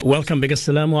Welcome back.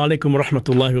 Assalamu alaikum wa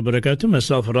rahmatullahi wa barakatuh.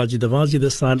 Myself, Raji Davazi,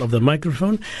 this side of the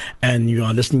microphone, and you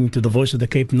are listening to the Voice of the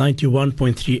Cape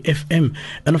 91.3 FM.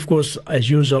 And of course, as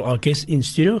usual, our guest in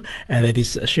studio, and that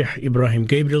is Sheigh Ebrahim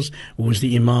Gabriels, who is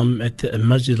the Imam at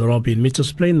Masjid al-Rabi in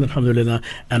Mitchell's Plain, alhamdulillah.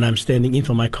 And I'm standing in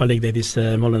for my colleague, that is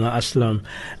Maulana Aslam,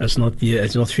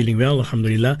 is not feeling well,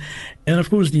 alhamdulillah. And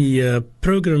of course, the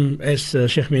program, as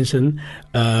Sheikh mentioned,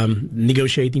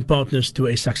 negotiating partners to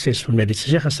a successful marriage.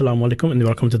 Sheikh, assalamu alaikum, and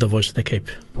welcome to the Voice of the Cape.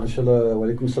 MashaAllah, wa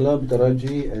alaikum salam,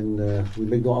 Taraji, and we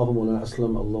make dua for Maulana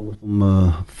Aslam,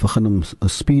 Allah for a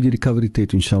speedy recovery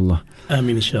date, inshallah.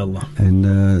 Ameen, inshallah. And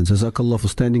Jazakallah for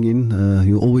standing in.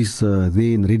 You're always there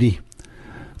and ready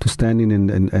to stand in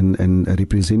and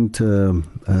represent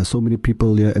so many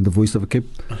people here at the Voice of the Cape.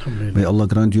 May Allah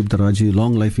grant you, Daraji,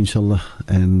 long life, inshallah,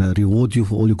 and reward you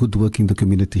for all your good work in the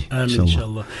community.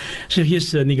 Inshallah. So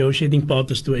here's negotiating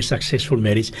partners to a successful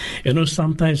marriage. You know,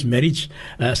 sometimes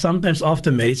sometimes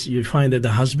after marriage, you find that the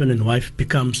husband and wife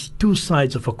becomes two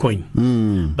sides of a coin.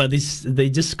 But they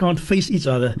just can't face each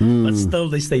other, but still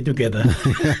they stay together.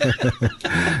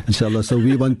 Inshallah. So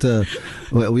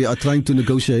we are trying to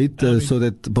negotiate so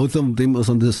that both of them are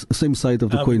on the same side of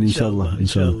the coin, inshallah.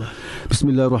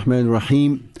 Bismillah ar-Rahman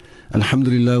ar-Rahim.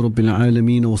 Alhamdulillah Rabbil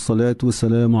Alameen, wa salatu wa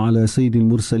salamu ala Sayyidil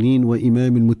Mursaleen wa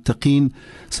Imam al-Muttaqeen,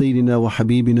 Sayyidina wa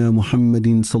Habibina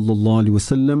Muhammadin sallallahu alayhi wa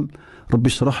sallam. Rabbi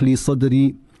shrah li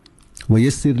sadri wa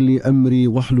yassir li amri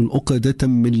wahlul uqadatan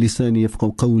min lisani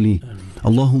yafqahu qawli.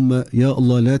 Allahumma ya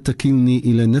Allah la takilni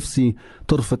ila nafsi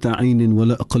tarfata aynin wa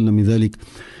la aqalla min dhalik.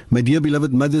 My dear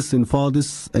beloved mothers and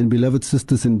fathers, and beloved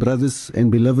sisters and brothers,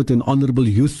 and beloved and honorable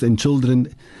youth and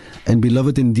children, and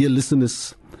beloved and dear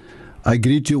listeners, I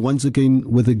greet you once again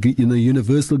with the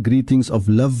universal greetings of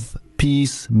love,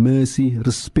 peace, mercy,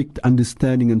 respect,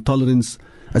 understanding, and tolerance.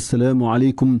 Assalamu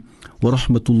alaikum wa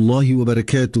rahmatullahi wa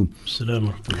barakatuh.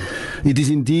 It is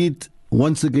indeed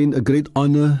once again a great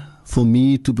honor for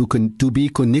me to be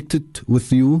connected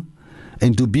with you,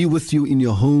 and to be with you in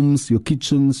your homes, your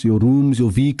kitchens, your rooms,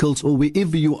 your vehicles, or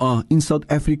wherever you are in South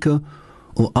Africa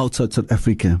or outside South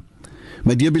Africa.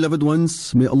 My dear beloved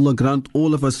ones, may Allah grant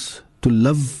all of us to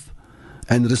love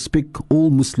and respect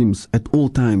all Muslims at all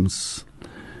times.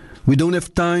 We don't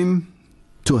have time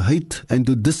to hate and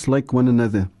to dislike one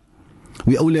another.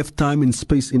 We only have time and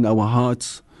space in our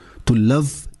hearts to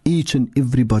love each and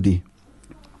everybody.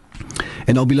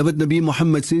 And our beloved Nabi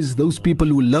Muhammad says, those people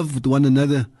who loved one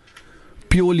another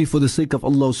purely for the sake of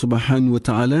Allah subhanahu wa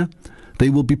ta'ala, they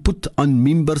will be put on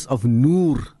members of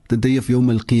Noor the day of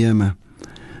Yawm al-Qiyamah.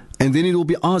 And then it will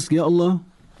be asked, Ya Allah,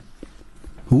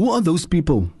 who are those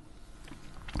people?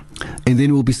 And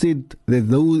then it will be said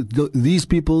that these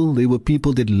people, they were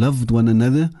people that loved one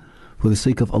another for the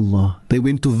sake of Allah. They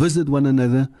went to visit one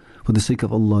another for the sake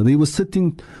of Allah. They were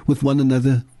sitting with one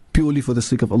another purely for the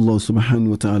sake of Allah subhanahu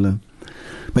wa ta'ala.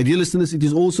 My dear listeners, it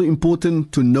is also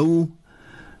important to know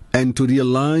and to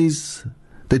realize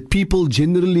that people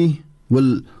generally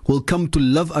will come to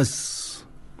love us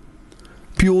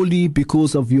purely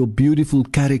because of your beautiful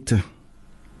character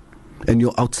and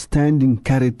your outstanding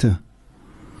character.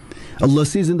 Allah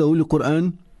says in the Holy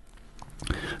Quran,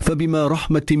 فَبِمَا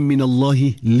رَحْمَةٍ مِّنَ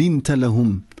اللَّهِ لِنْتَ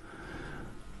لَهُمْ.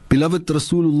 Beloved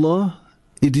Rasulullah,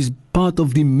 it is part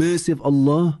of the mercy of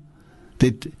Allah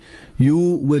that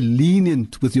you were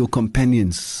lenient with your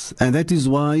companions, and that is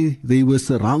why they were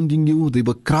surrounding you, they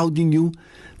were crowding you,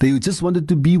 they just wanted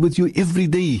to be with you every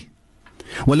day.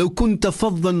 وَلَوْ كُنْتَ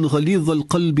فَضًّا غَلِيظَ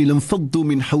الْقَلْبِ لَنْفَضُّوا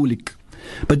مِنْ حَوْلِكَ.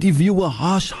 But if you were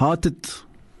harsh-hearted,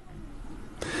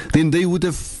 then they would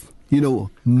have,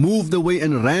 moved away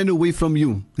and ran away from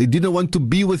you. They didn't want to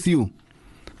be with you.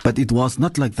 But it was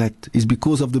not like that. It's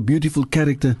because of the beautiful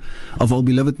character of our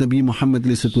beloved Nabi Muhammad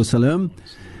ﷺ.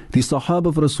 The Sahaba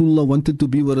of Rasulullah wanted to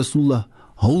be with Rasulullah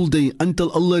whole day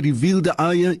until Allah revealed the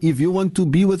ayah. If you want to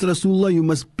be with Rasulullah, you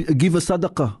must give a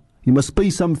sadaqah. You must pay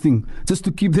something just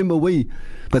to keep them away.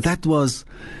 But that was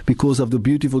because of the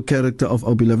beautiful character of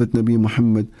our beloved Nabi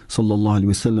Muhammad sallallahu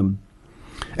alaihi wasallam.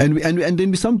 And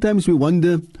then sometimes we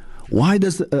wonder, why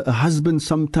does a husband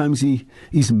sometimes he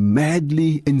is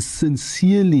madly and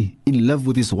sincerely in love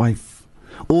with his wife?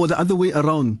 Or the other way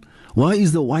around, why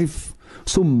is the wife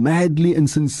so madly and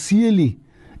sincerely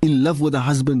in love with the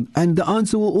husband? And the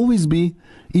answer will always be,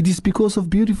 it is because of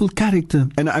beautiful character.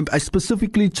 And I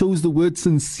specifically chose the word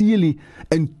sincerely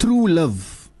and true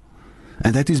love.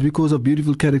 And that is because of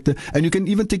beautiful character. And you can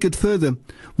even take it further.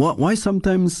 Why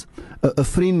sometimes a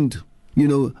friend,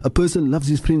 a person loves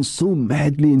his friend so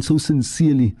madly and so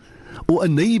sincerely, or a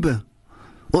neighbor,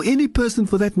 or any person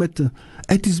for that matter.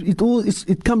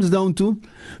 It comes down to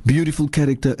beautiful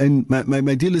character. And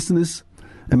my dear listeners,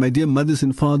 And my dear mothers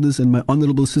and fathers and my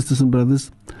honorable sisters and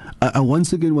brothers, I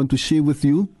once again want to share with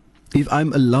you, if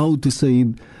I'm allowed to say,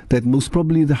 that most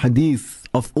probably the hadith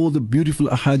of all the beautiful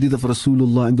ahadith of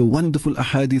Rasulullah and the wonderful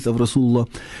ahadith of Rasulullah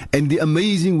and the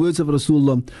amazing words of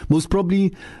Rasulullah, most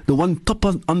probably the one top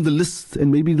on the list and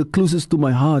maybe the closest to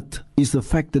my heart is the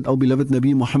fact that our beloved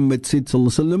Nabi Muhammad said, sallallahu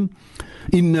alaihi wasallam,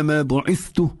 إِنَّمَا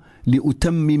بُعِثْتُ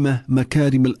لِأُتَمِّمَ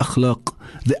مَكَارِمَ الْأَخْلَاقِ.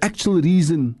 The actual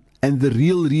reason and the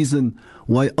real reason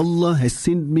why Allah has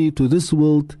sent me to this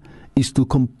world is to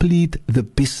complete the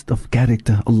best of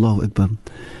character. Allahu Akbar.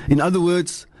 In other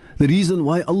words, the reason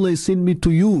why Allah has sent me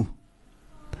to you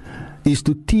is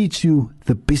to teach you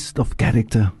the best of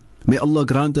character. May Allah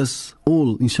grant us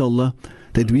all, inshallah,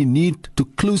 that we need to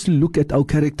closely look at our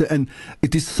character, and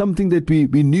it is something that we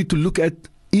need to look at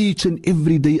each and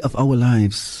every day of our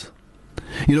lives.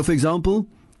 You know, for example,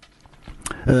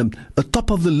 a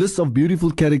top of the list of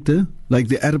beautiful character, like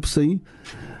the Arabs say,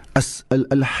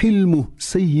 al-hilmu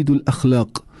sayyidul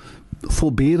akhlaq,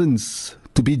 forbearance,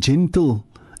 to be gentle,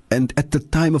 and at the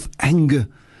time of anger,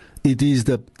 it is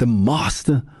the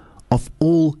master of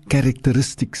all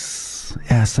characteristics.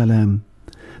 Ya salam.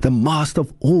 The master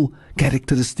of all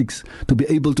characteristics, to be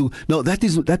able to. Now that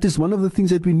is one of the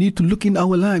things that we need to look in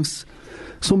our lives.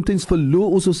 Sometimes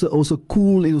verloor ons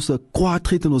cool en ons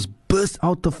kwaadheid en ons burst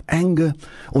out of anger.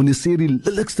 Ons sê die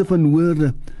lulligste van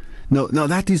woorde. Now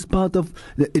that is part of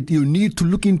it. You need to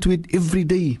look into it every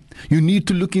day. You need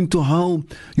to look into how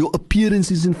your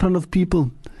appearance is in front of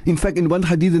people. In fact, in one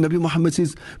hadith, the Nabi Muhammad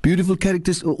says, beautiful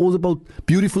characters are all about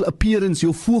beautiful appearance.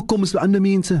 Your voorkoms by ander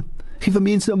mense. Geef vir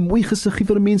mense 'n mooi gesig, geef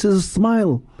vir mense 'n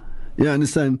smile. Yeah,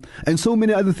 understand? And so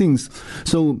many other things.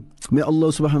 So may Allah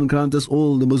subhanahu wa ta'ala grant us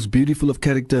all the most beautiful of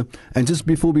character. And just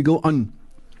before we go on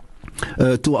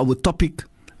to our topic,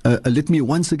 let me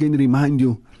once again remind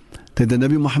you that the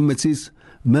Nabi Muhammad says,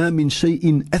 ما من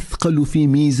شيء أثقل في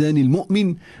ميزان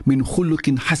المؤمن من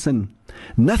خلق حسن.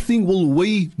 Nothing will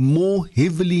weigh more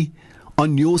heavily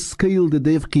on your scale the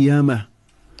day of Qiyamah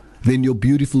than your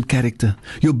beautiful character.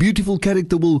 Your beautiful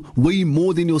character will weigh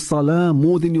more than your salah,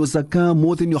 more than your zakah,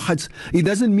 more than your hajj. It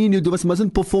doesn't mean you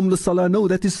mustn't perform the salah. No,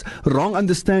 that is wrong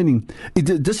understanding.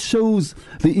 It just shows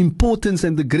the importance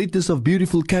and the greatness of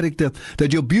beautiful character,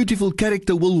 that your beautiful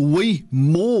character will weigh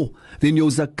more than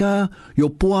your zakah, your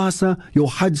puasa,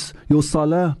 your hajj, your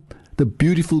salah. The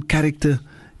beautiful character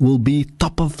will be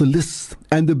top of the list.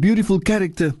 And the beautiful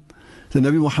character, the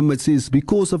Nabi Muhammad says,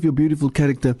 because of your beautiful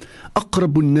character,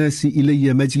 أَقْرَبُ النَّاسِ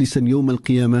إِلَيَّ مَجْلِسًا يَوْمَ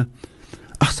الْقِيَامَةِ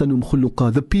أَحْسَنُمْ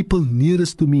خُلُقًا. The people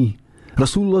nearest to me,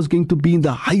 Rasulullah is going to be in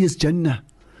the highest Jannah,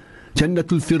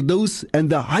 Jannatul Firdaus,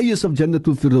 and the highest of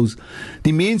Jannatul Firdaus.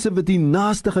 Die mense wat die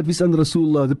naaste gaat wees aan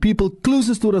Rasulullah, the people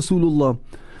closest to Rasulullah,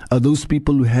 are those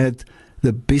people who had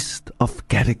the best of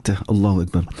character. Allahu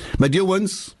Akbar. My dear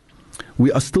ones,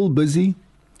 we are still busy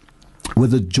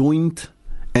with the joint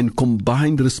and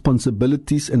combined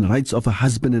responsibilities and rights of a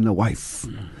husband and a wife.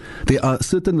 There are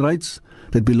certain rights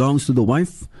that belongs to the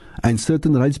wife and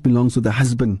certain rights belongs to the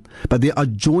husband, but there are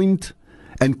joint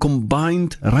and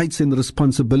combined rights and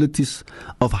responsibilities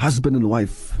of husband and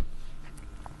wife.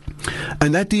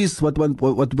 And that is what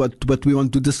we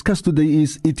want to discuss today.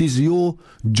 It is your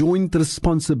joint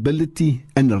responsibility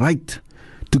and right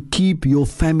to keep your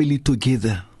family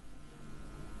together.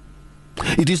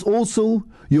 It is also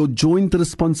your joint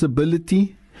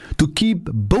responsibility to keep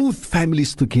both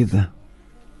families together.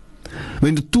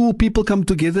 When the two people come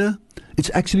together,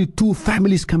 it's actually two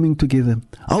families coming together.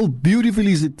 How beautiful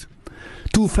is it?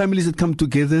 Two families that come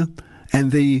together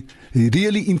and they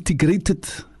really integrated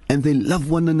and they love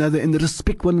one another and they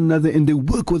respect one another and they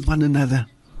work with one another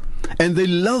and they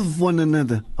love one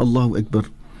another. Allahu Akbar.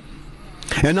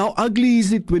 And how ugly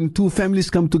is it when two families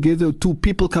come together, two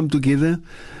people come together?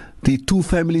 The two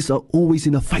families are always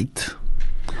in a fight,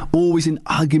 always in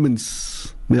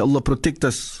arguments. May Allah protect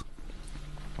us.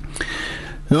 You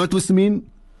know what this means?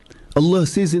 Allah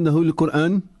says in the Holy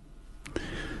Quran,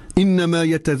 إِنَّمَا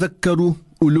يَتَذَكَّرُ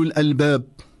أُولُو الْأَلْبَابِ.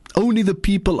 Only the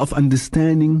people of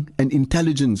understanding and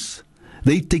intelligence,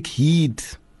 they take heed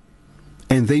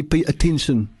and they pay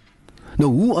attention. Now,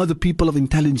 who are the people of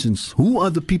intelligence? Who are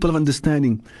the people of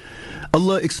understanding?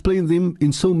 Allah explained them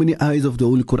in so many ayahs of the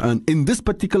Holy Quran. In this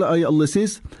particular ayah, Allah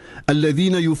says,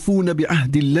 الَّذِينَ يُفُونَ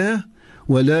بِعَهْدِ اللَّهِ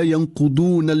وَلَا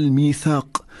يَنْقُضُونَ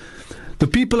الْمِيثَاقِ. The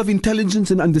people of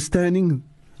intelligence and understanding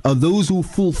are those who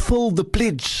fulfill the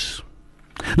pledge.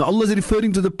 Now Allah is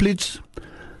referring to the pledge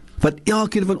wat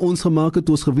elkeen van ons gemaak het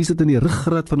toe ons gewys het in die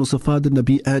ruggraat van ons vader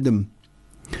Nabi Adam.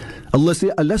 Allah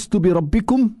sê, Alastu bi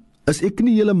rabbikum? As ek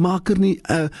nie julle maker nie,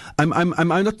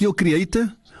 I'm not your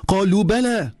creator? Qalu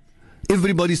bala.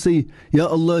 Everybody say, Ya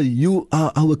Allah, you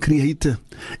are our creator.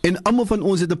 En almal van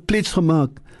ons het 'n pledge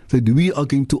gemaak that we are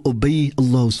going to obey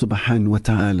Allah subhanahu wa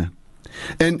ta'ala.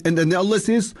 And then Allah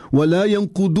says, وَلَا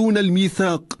يَنْقُضُونَ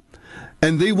الْمِيثَاقِ,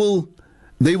 and they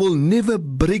will never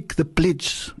break the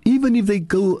pledge, even if they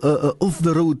go off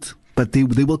the road, but they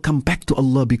will come back to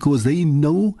Allah because they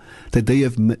know that they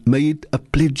have made a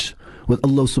pledge with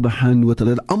Allah subhanahu wa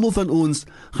ta'ala. Almal van ons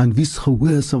gaan wees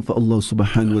gehoorsaam vir Allah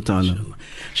subhanahu wa ta'ala.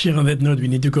 Sheikh, on that note, we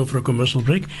need to go for a commercial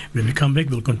break. When we come back,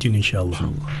 we'll continue,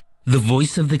 inshallah. The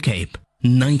Voice of the Cape,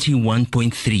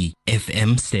 91.3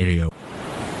 FM stereo.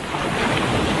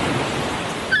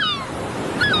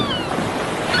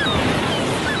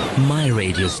 My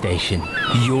radio station,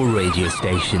 your radio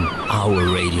station, our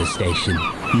radio station.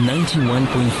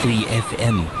 91.3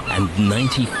 FM and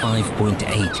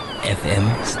 95.8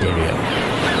 FM stereo.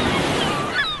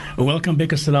 Welcome back.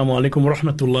 Assalamu alaikum wa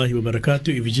rahmatullahi wa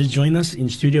barakatuh. If you just join us in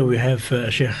studio, we have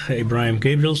Sheigh Ebrahim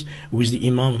Gabriels, who is the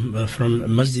Imam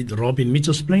from Masjid Robin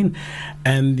Mitchell's Plain.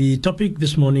 And the topic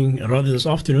this morning, rather this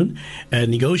afternoon,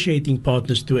 negotiating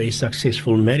partners to a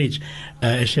successful marriage.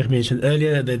 As Sheikh mentioned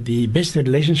earlier, that the best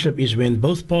relationship is when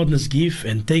both partners give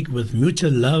and take with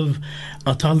mutual love,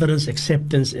 tolerance,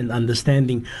 acceptance, and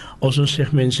understanding. Also,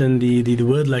 Sheikh mentioned the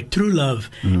word like true love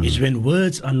is when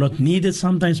words are not needed.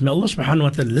 Sometimes may Allah subhanahu wa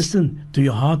ta'ala listen to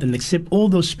your heart and accept all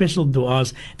those special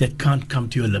du'as that can't come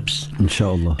to your lips.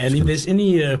 Inshallah. And if there's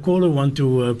any caller want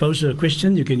to pose a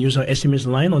question, you can use our SMS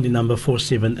line on the number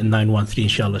 47913,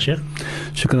 inshallah, Sheikh.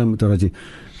 Shukran, Mutaraji.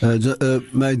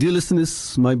 My dear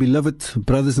listeners, my beloved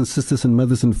brothers and sisters and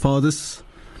mothers and fathers,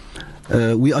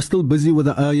 we are still busy with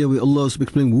the ayah where Allah is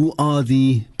explaining who are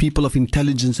the people of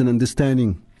intelligence and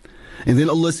understanding. And then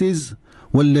Allah says,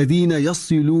 وَالَّذِينَ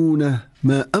يَصِّلُونَ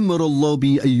مَا أَمَرَ اللَّهُ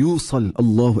بِهِ أَن يُوصَلَ.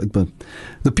 Allahu Akbar.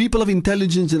 The people of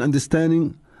intelligence and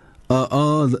understanding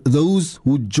are those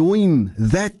who join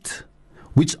that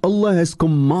which Allah has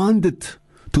commanded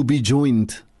to be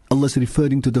joined. Allah is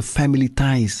referring to the family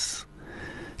ties.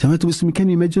 Can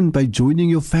you imagine by joining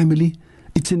your family?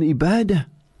 It's an ibadah.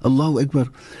 Allahu Akbar.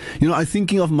 You know, I'm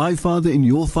thinking of my father and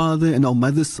your father and our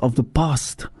mothers of the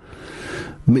past.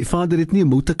 My father het nie 'n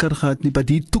motorkar gehad nie, but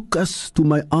he took us to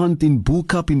my aunt in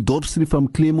Boekap in Dorpsstreet from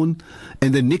Claremont,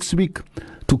 and the next week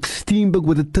to Steenburg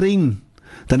with a train.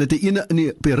 Dan het hy ene in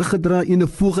die rug gedra, ene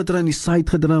voor gedra en die side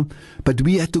gedra, but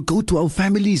we had to go to our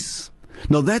families.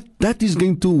 Now that is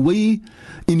going to weigh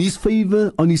in his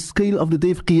favor on his scale of the day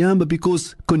of Qiyamah,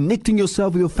 because connecting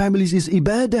yourself with your families is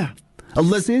ibadah.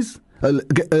 Allah says,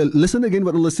 listen again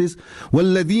what Allah says,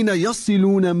 وَالَّذِينَ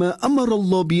يَصِّلُونَ مَا أَمَرَ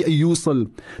اللَّهُ بِهِ أَن يُوصَلَ.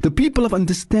 The people of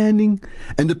understanding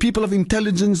and the people of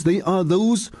intelligence, they are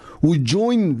those who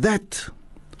join that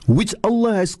which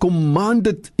Allah has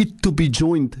commanded it to be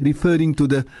joined, referring to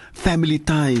the family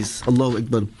ties. Allahu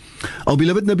Akbar. Our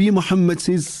beloved Nabi Muhammad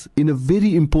says in a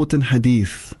very important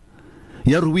hadith,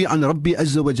 Yarwi an Rabbi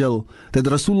Azza wa Jal, that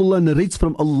Rasulullah narrates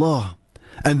from Allah.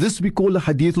 And this we call a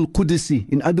hadith al-Qudsi.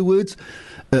 In other words,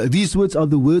 these words are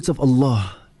the words of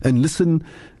Allah. And listen,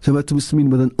 Jama'at Muslimin,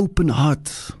 with an open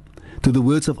heart to the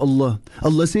words of Allah.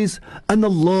 Allah says, An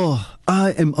Allah,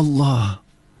 I am Allah.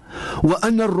 Wa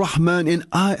anna ar-Rahman, and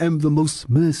I am the most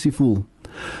merciful.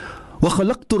 Wa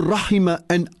khalaqtu ar-Rahima,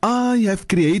 and I have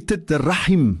created the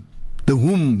Rahim, the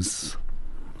wombs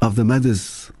of the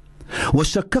mothers. Wa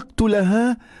shakaktu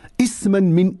laha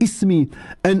isman min ismi,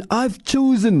 and I've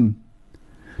chosen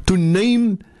to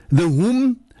name the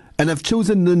womb, and I've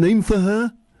chosen the name for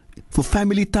her, for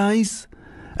family ties,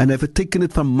 and I've taken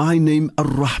it from my name,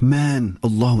 Ar-Rahman.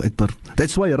 Allahu Akbar.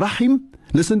 That's why Rahim,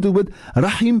 listen to it,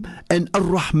 Rahim and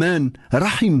Ar-Rahman.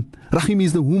 Rahim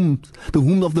is the womb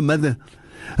of the mother.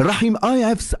 Rahim, I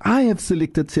have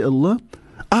selected, say Allah,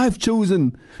 I have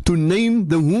chosen to name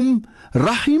the womb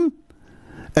Rahim,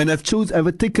 and I've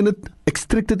taken it,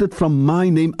 extracted it from my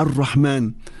name,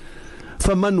 Ar-Rahman.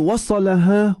 فَمَنْ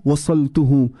وَصَلَهَا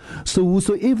وَصَلْتُهُ. So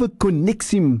whosoever connects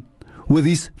him with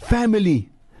his family,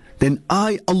 then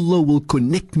I, Allah, will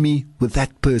connect me with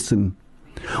that person.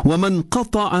 وَمَنْ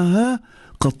قَطَعَهَا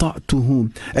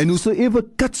قَطَعْتُهُ. And whosoever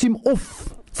cuts him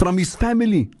off from his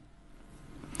family,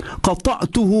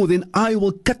 قَطَعْتُهُ, then I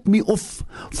will cut me off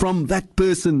from that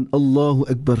person. Allahu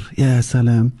Akbar. Ya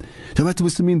salam. Jama'at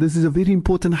Muslimin, this is a very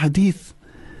important hadith.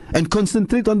 And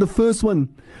concentrate on the first one.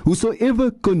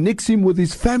 Whosoever connects him with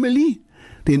his family,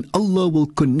 then Allah will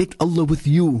connect Allah with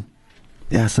you.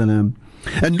 Ya salam.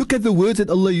 And look at the words that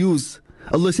Allah used.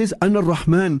 Allah says, Ana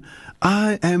Rahman,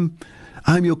 I am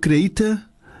your creator.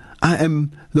 I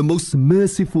am the most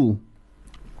merciful.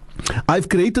 I've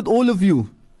created all of you,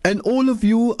 and all of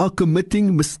you are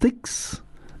committing mistakes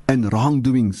and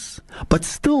wrongdoings. But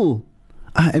still,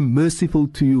 I am merciful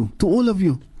to you, to all of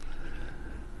you.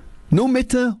 No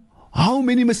matter how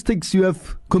many mistakes you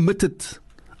have committed,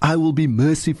 I will be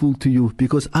merciful to you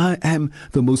because I am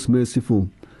the most merciful.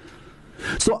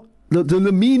 So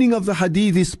the meaning of the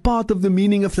hadith is part of the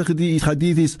meaning of the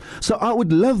hadith is, so I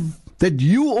would love that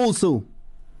you also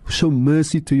show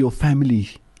mercy to your family.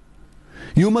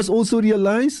 You must also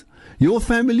realize your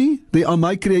family, they are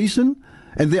my creation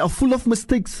and they are full of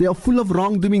mistakes, they are full of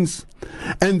wrongdoings,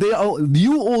 and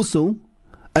you also,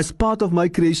 as part of my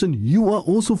creation, you are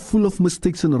also full of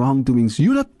mistakes and wrongdoings.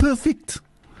 You're not perfect.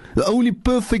 The only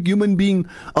perfect human being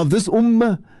of this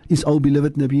ummah is our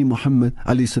beloved Nabi Muhammad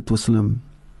alayhi salatu wasalam.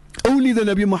 Only the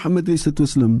Nabi Muhammad alayhi salatu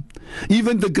wasalam.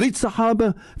 Even the great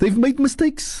Sahaba, they've made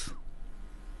mistakes.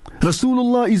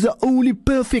 Rasulullah is the only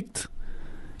perfect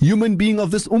human being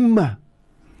of this ummah.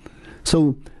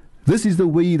 So this is the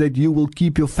way that you will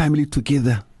keep your family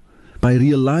together, by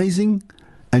realizing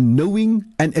and knowing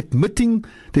and admitting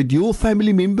that your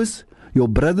family members, your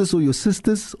brothers or your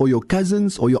sisters or your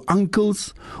cousins or your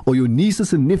uncles or your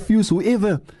nieces and nephews,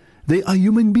 whoever, they are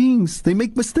human beings. They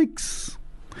make mistakes.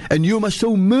 And you must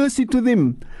show mercy to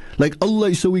them, like Allah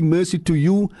is showing mercy to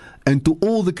you and to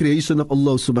all the creation of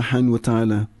Allah subhanahu wa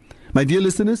ta'ala. My dear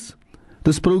listeners,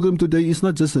 this program today is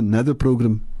not just another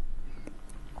program.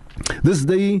 This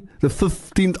day, the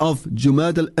 15th of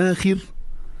Jumad al-Akhir,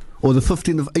 or the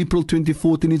 15th of April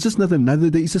 2014, is just not another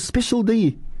day. It's a special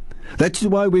day. That's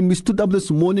why when we stood up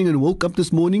this morning and woke up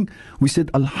this morning, we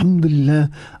said, Alhamdulillah,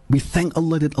 we thank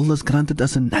Allah that Allah has granted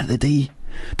us another day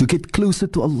to get closer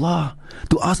to Allah,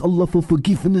 to ask Allah for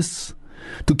forgiveness,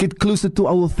 to get closer to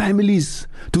our families,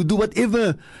 to do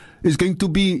whatever is going to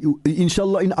be,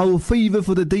 inshallah, in our favor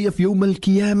for the day of Yawm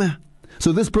al-Qiyamah.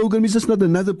 So this program is just not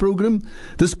another program.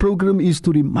 This program is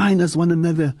to remind us one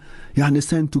another, you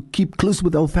understand, to keep close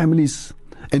with our families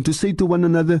and to say to one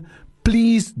another,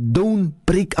 please don't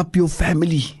break up your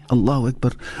family. Allahu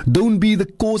Akbar. Don't be the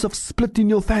cause of split in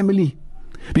your family.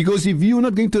 Because if you're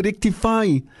not going to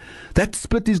rectify, that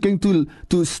split is going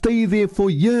to stay there for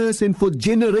years and for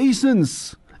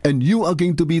generations. And you are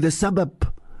going to be the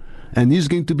sabab. And this is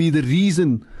going to be the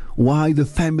reason why the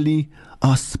family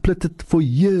are splitted for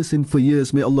years and for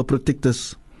years. May Allah protect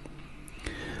us.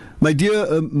 My dear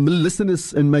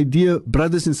listeners and my dear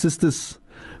brothers and sisters,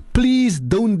 please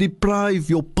don't deprive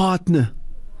your partner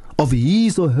of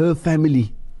his or her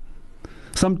family.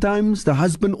 Sometimes the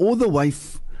husband or the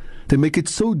wife, they make it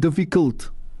so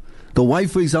difficult. The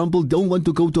wife, for example, don't want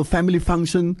to go to a family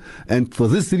function, and for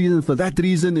this reason, for that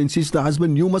reason, and says to the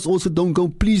husband, you must also don't go,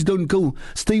 please don't go,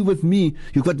 stay with me,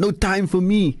 you've got no time for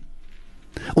me.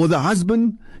 Or the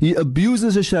husband, he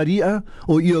abuses the Sharia,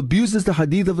 or he abuses the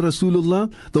hadith of Rasulullah.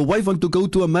 The wife wants to go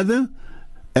to a mother,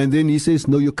 and then he says,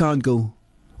 no, you can't go.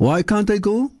 Why can't I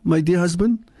go, my dear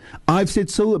husband? I've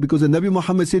said so because the Nabi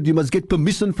Muhammad said you must get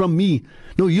permission from me.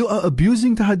 No, you are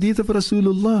abusing the hadith of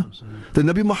Rasulullah. The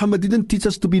Nabi Muhammad didn't teach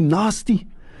us to be nasty.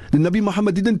 The Nabi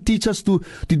Muhammad didn't teach us to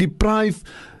deprive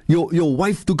your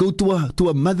wife to go to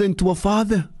a mother and to a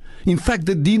father. In fact,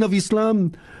 the deen of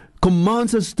Islam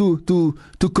commands us to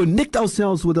connect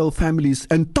ourselves with our families.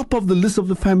 And top of the list of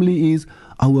the family is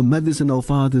our mothers and our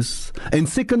fathers. And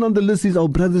second on the list is our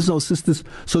brothers, our sisters.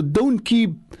 So don't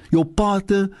keep your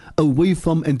partner away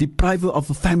from and deprive her of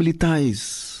family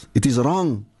ties. It is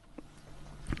wrong.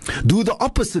 Do the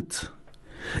opposite.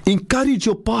 Encourage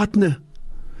your partner.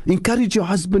 Encourage your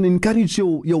husband. Encourage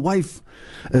your wife.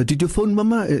 Did you phone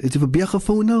mama? Het jy vir Bea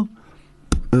gefoon nou?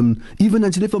 Even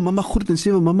as jy vir mama groet en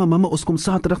sê vir mama, ons kom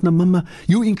Saterdag na mama.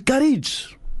 You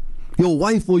encourage your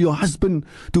wife or your husband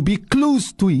to be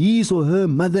close to his or her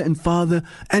mother and father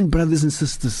and brothers and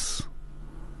sisters.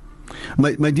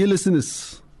 My dear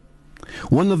listeners,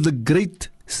 one of the great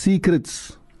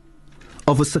secrets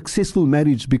of a successful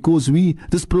marriage, because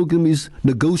this program is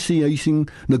negotiating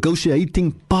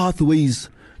pathways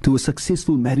to a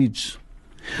successful marriage.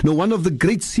 Now, one of the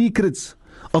great secrets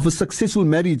of a successful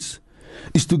marriage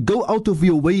is to go out of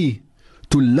your way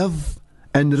to love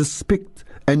and respect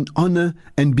and honor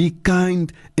and be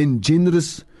kind and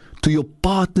generous to your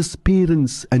partner's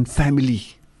parents and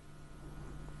family.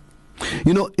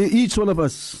 You know, each one of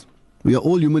us, we are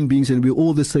all human beings and we're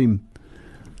all the same.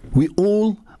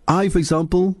 I, for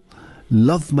example,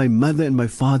 love my mother and my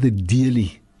father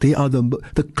dearly. They are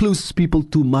the closest people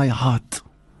to my heart.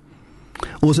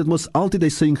 Ons het mos altyd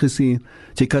die saying gesê,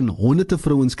 jy kan honderde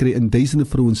vrouens kry en duisende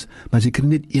vrouens, maar jy kry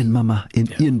net een mama en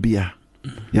een Bea.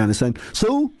 You understand?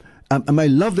 So, my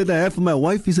love that I have for my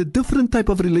wife is a different type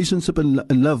of relationship and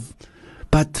love.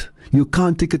 But you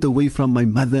can't take it away from my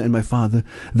mother and my father.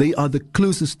 They are the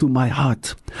closest to my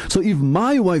heart. So if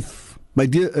my wife, my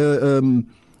dear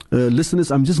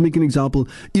listeners, I'm just making an example.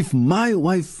 If my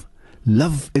wife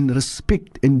love and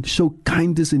respect and show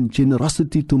kindness and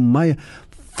generosity to my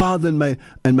father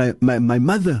and my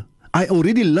mother, I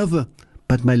already love her,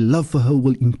 but my love for her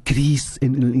will increase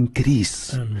and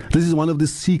increase. This is one of the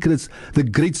secrets, the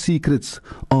great secrets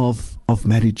of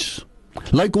marriage.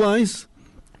 Likewise,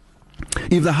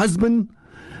 if the husband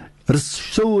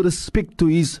show respect to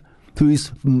his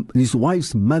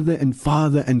wife's mother and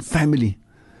father and family,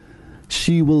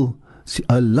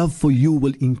 her love for you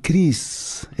will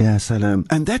increase. Ya salam.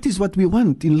 And that is what we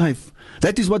want in life.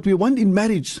 That is what we want in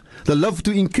marriage. The love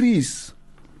to increase.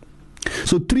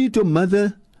 So treat your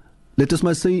mother, let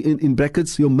us say in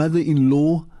brackets, your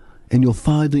mother-in-law and your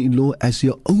father-in-law as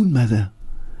your own mother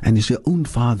and as your own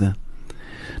father.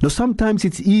 Now sometimes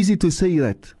it's easy to say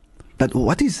that. But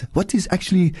what is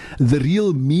actually the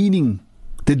real meaning,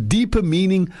 the deeper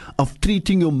meaning of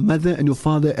treating your mother and your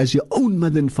father as your own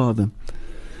mother and father?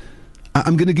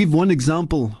 I'm going to give one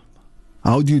example.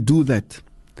 How do you do that?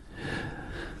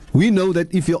 We know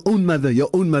that if your own mother,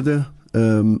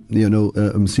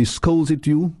 she scolds at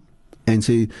you and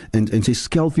say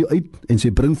skelf you uit and say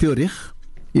bring vir jou reg,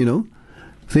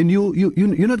 then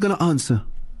you're not going to answer.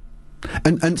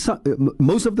 And so,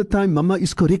 most of the time, Mama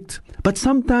is correct, but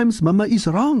sometimes Mama is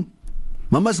wrong.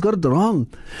 Mama's got it wrong.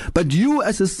 But you,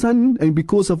 as a son, and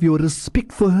because of your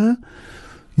respect for her,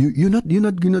 you're not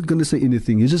going to say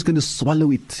anything. You're just going to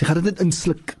swallow it. Jy gaan dit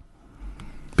insluk.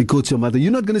 Because your mother,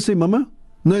 you're not going to say, Mama.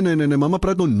 No, Mama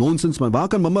praat no nonsense, man. Waar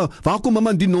kom Mama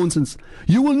in die nonsense?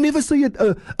 You will never say it.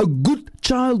 A good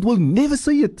child will never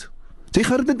say it. Jy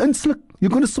gaan dit insluk. You're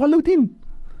going to swallow it in.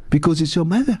 Because it's your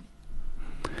mother.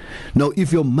 Now,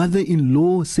 if your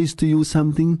mother-in-law says to you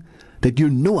something that you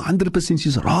know 100%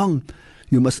 she's wrong,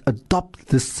 you must adopt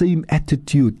the same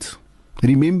attitude.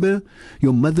 Remember,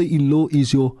 your mother-in-law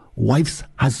is your wife's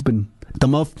husband.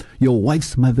 Your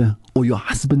wife's mother or your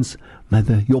husband's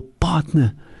mother, your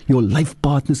partner, your life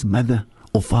partner's mother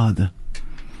or father.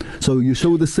 So you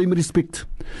show the same respect.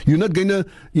 You're not going to,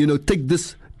 take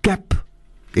this gap.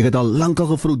 Ek het al lank al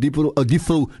gevra die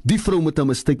vrou moet 'n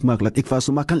mistake maak, laat ek vir haar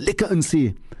so maar kan lekker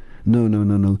insê. No.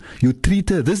 You treat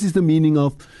her, this is the meaning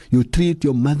of, you treat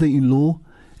your mother-in-law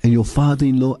and your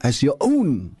father-in-law as your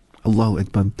own. Allahu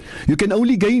Akbar. You can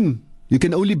only gain, you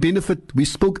can only benefit. We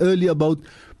spoke earlier about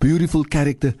beautiful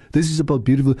character. This is about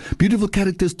beautiful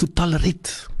characters to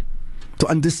tolerate, to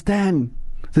understand.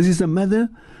 This is a mother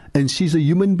and she's a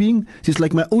human being. She's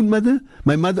like my own mother.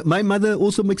 My mother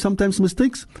also makes sometimes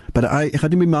mistakes, but ek gaan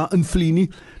nie met my invloed nie.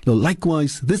 No,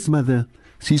 likewise, this mother,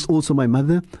 she's also my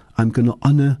mother. I'm going to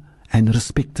honor and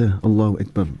respect her. Allahu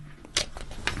Akbar.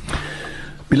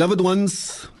 Beloved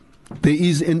ones, there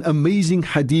is an amazing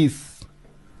hadith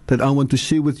that I want to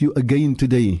share with you again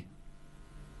today.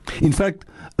 In fact,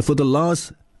 for the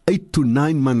last 8 to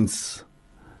 9 months,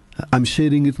 I'm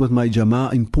sharing it with my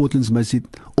Jama'ah in Portland's Masjid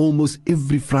almost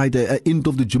every Friday at end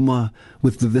of the Jummah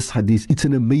with this hadith. It's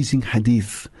an amazing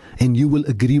hadith and you will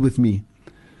agree with me.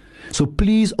 So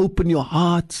please open your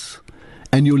hearts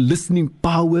and your listening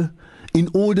power in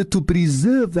order to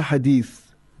preserve the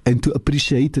hadith and to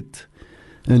appreciate it.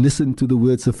 And listen to the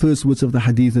words, the first words of the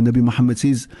hadith. And Nabi Muhammad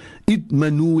says,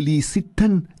 "Idmanu li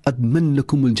sittan adman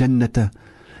lakumul jannata."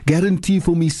 Guarantee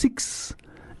for me 6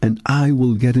 and I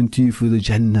will guarantee you for the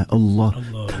Jannah. Allah.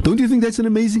 Don't you think that's an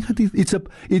amazing hadith?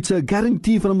 It's a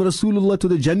guarantee from Rasulullah to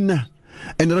the Jannah.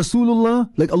 And Rasulullah,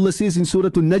 like Allah says in Surah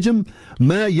An-Najm,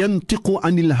 "Ma yantiqu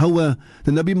anil hawa."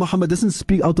 The Nabi Muhammad doesn't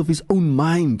speak out of his own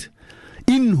mind.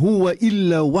 "In huwa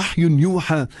illa wahyun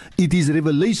yuha." It is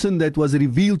revelation that was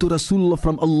revealed to Rasulullah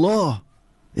from Allah.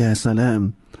 Ya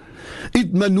salam.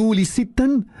 "Idmanu li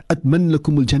sittan atman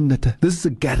lakumul jannata." This is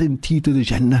a guarantee to the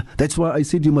Jannah. That's why I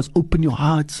said you must open your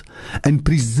hearts and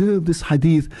preserve this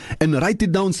hadith and write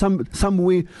it down some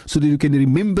way so that you can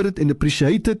remember it and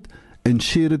appreciate it and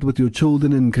share it with your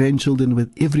children and grandchildren,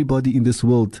 with everybody in this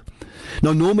world.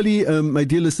 Now, normally, my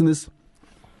dear listeners,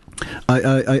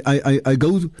 I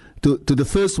go to the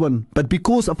first one, but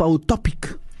because of our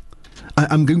topic,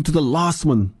 I'm going to the last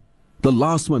one. The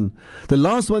last one, the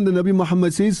Nabi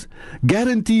Muhammad says,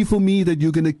 "Guarantee for me that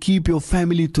you're going to keep your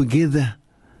family together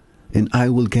and I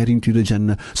will guarantee the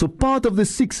Jannah." So part of the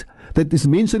 6 that is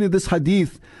mentioned in this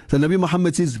hadith, the Nabi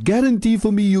Muhammad says, "Guarantee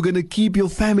for me you're going to keep your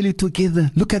family together."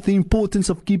 Look at the importance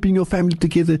of keeping your family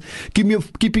together,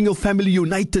 keeping your family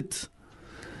united.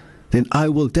 Then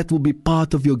that will be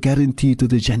part of your guarantee to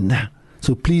the Jannah.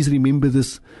 So please remember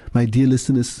this, my dear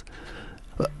listeners.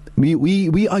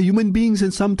 We are human beings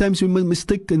and sometimes we make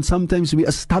mistake and sometimes we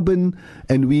are stubborn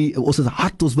and we also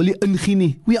hard ons wil nie ingee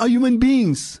nie. We are human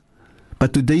beings.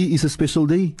 But today is a special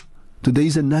day. Today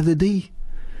is another day.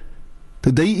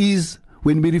 Today is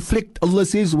when we reflect. Allah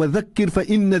says, وَذَكِّرْ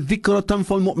فَإِنَّ الذِّكْرَ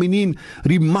تَنْفَعُ الْمُؤْمِنِينَ.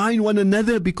 Remind one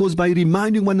another, because by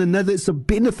reminding one another, it's a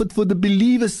benefit for the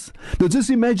believers. Now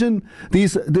just imagine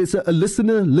there's a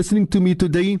listener listening to me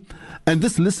today, and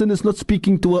this listener is not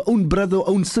speaking to her own brother, or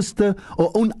own sister,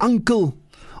 or own uncle,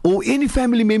 or any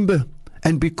family member.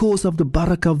 And because of the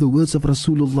barakah of the words of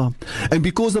Rasulullah, and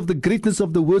because of the greatness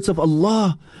of the words of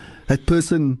Allah, that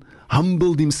person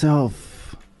humbled himself.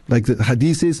 Like the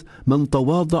hadith says, Man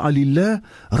tawada'a lillah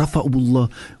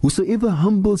rafa'ubullah. Whosoever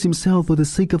humbles himself for the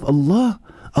sake of Allah,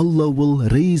 Allah will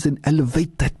raise and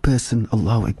elevate that person.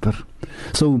 Allahu Akbar.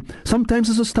 So sometimes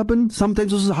it's stubborn,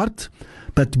 sometimes it's hard,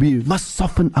 but we must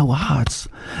soften our hearts.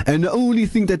 And the only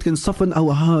thing that can soften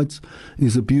our hearts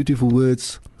is the beautiful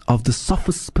words of the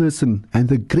softest person and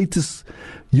the greatest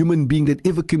human being that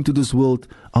ever came to this world,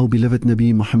 our beloved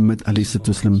Nabi Muhammad alayhi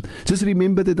salatu wasalam. Just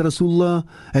remember that Rasulullah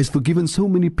has forgiven so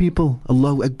many people.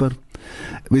 Allahu Akbar.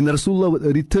 When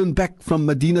Rasulullah returned back from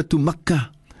Medina to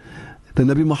Makkah, the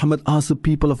Nabi Muhammad asked the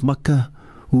people of Makkah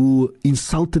who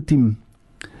insulted him,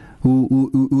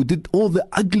 who did all the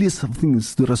ugliest of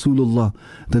things to Rasulullah.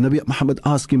 The Nabi Muhammad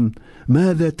asked him,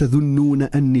 ماذا تظنون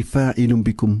أني فاعل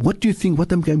بكم? What do you think,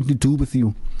 what I'm going to do with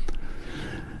you?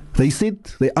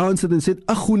 They answered and said,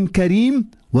 أخٌ كريم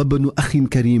وابن أخٍ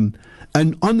كريم.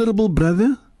 An honorable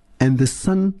brother and the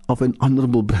son of an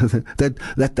honorable brother.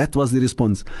 That was the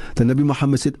response. The Nabi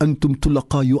Muhammad said, أنتم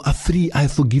تلقى, you are free, I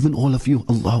have forgiven all of you.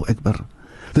 Allahu Akbar.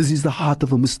 This is the heart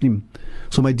of a Muslim.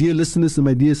 So my dear listeners and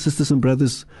my dear sisters and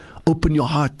brothers, open your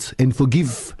heart and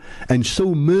forgive and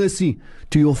show mercy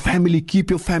to your family. Keep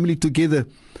your family together.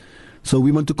 So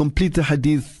we want to complete the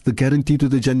hadith, the guarantee to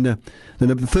the Jannah.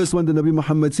 The first one, the Nabi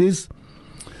Muhammad says,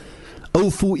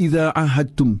 أوفوا إذا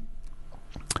عاهدتم.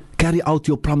 Carry out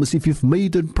your promise. If you've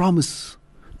made a promise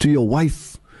to your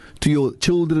wife, to your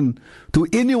children, to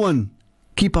anyone,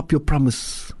 keep up your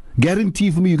promise. Guarantee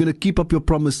for me you're going to keep up your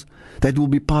promise. That will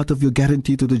be part of your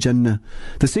guarantee to the Jannah.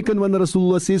 The second one,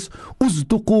 Rasulullah says,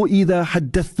 Uzduqu idha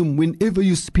haddathum. Whenever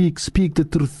you speak the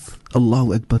truth.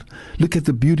 Allahu Akbar. Look at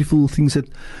the beautiful things that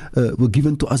were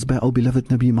given to us by our beloved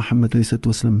Nabi Muhammad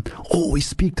ﷺ. Always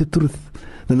speak the truth.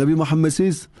 The Nabi Muhammad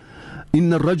says,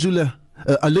 Inna rajula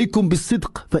alaykum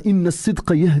bis-sidq, fa inna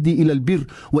as-sidqa yahdi ila al-birr,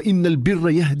 wa inna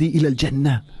al-birra yahdi ila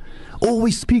al-jannah.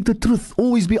 Always speak the truth.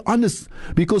 Always be honest.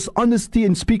 Because honesty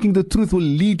and speaking the truth will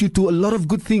lead you to a lot of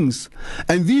good things.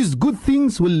 And these good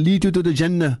things will lead you to the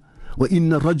Jannah.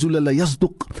 وَإِنَّ الرَّجُلَ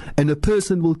لَيَصْدُقْ. And a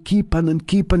person will keep on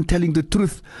telling the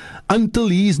truth until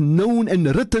he is known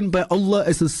and written by Allah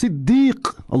as a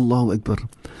Siddiq. Allahu Akbar.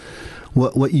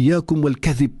 وَإِيَّاكُمْ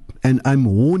وَالْكَذِبْ. And I'm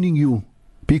warning you.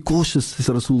 Be cautious, says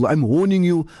Rasulullah. I'm warning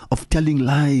you of telling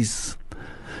lies.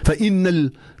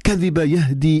 فَإِنَّ الْكَذِبَ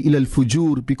يَهْدِي إِلَى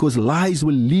الْفُجُورِ. Because lies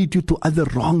will lead you to other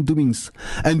wrongdoings.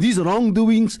 And these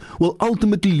wrongdoings will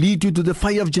ultimately lead you to the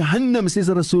fire of Jahannam, says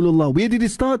Rasulullah. Where did it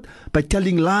start? By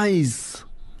telling lies.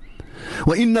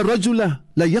 وَإِنَّ الرَّجُلَ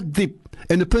لَيَكْذِبْ.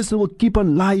 And a person will keep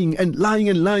on lying and lying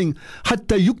and lying.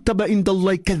 حَتَّى يُكْتَبَ عِنْدَ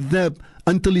اللَّهِ كَذَّابٍ.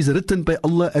 Until he's written by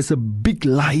Allah as a big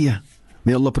liar.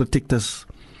 May Allah protect us.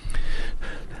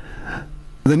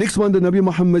 The next one, the Nabi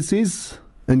Muhammad says,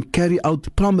 and carry out,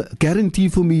 guarantee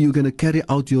for me you're going to carry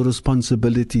out your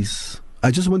responsibilities. I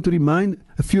just want to remind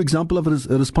a few examples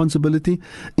of responsibility.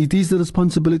 It is the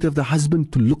responsibility of the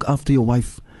husband to look after your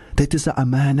wife. That is a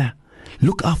amana.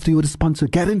 Look after your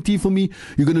responsibility. Guarantee for me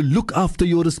you're going to look after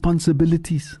your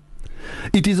responsibilities.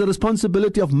 It is a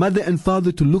responsibility of mother and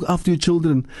father to look after your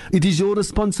children. It is your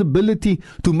responsibility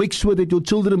to make sure that your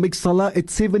children make salah at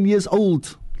 7 years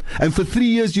old. And for 3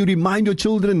 years you remind your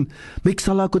children, make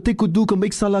salah, kote kudu, come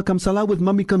make salah, come salah with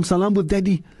mommy, come salam with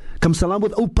daddy, come salam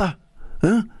with opa.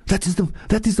 That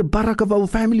is the barak of our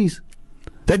families.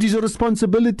 That is your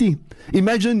responsibility.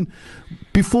 Imagine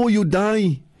before you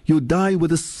die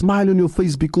with a smile on your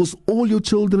face because all your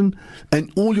children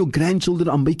and all your grandchildren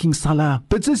are making salah.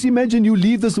 But just imagine you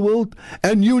leave this world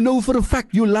and you know for a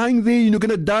fact you're lying there and you're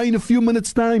going to die in a few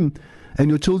minutes time and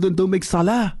your children don't make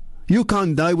salah. You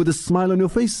can't die with a smile on your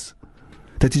face.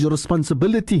 That is your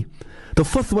responsibility. The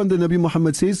fourth one, the Nabi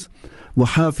Muhammad says,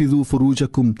 وَحَافِظُوا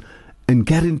فُرُوجَكُمْ. And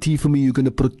guarantee for me you're going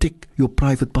to protect your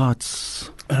private parts.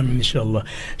 Inshallah.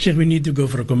 Sheikh, we need to go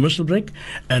for a commercial break.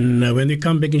 And when we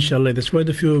come back, inshallah, there's quite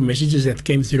a few messages that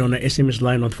came through on our SMS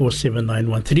line on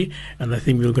 47913. And I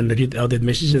think we're going to read out that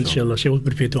message. And inshallah, Sheikh will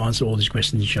prepare to answer all these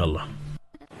questions, inshallah.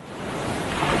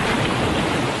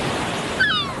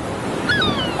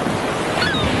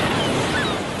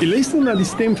 Je luister na die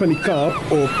stem van die Kaap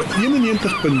op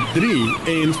 91.3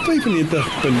 en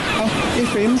 95.8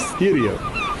 FM stereo.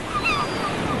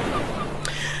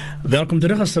 Welkom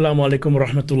terug, assalamu alaikum wa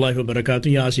rahmatullahi wa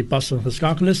barakatuh. Ja, as jy pas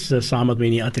geskakel is, saam met my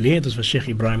in die atelier, dit was Sheigh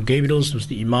Ebrahim Gabriels, was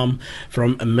the imam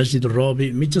from Masjid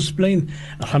al-Rabi, Mitchells Plain.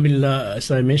 Alhamdulillah,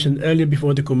 as I mentioned earlier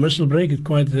before the commercial break,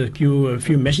 quite a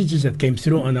few messages that came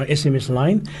through on our SMS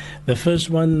line. The first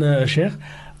one, Sheikh,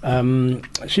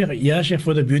 Sheikh,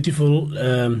 for the beautiful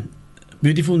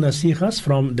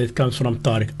nasihas that comes from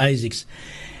Tariq Isaacs.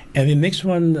 And the next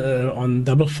one on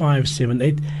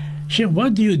 5578, Sheikh,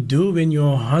 what do you do when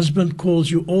your husband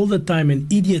calls you all the time an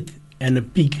idiot and a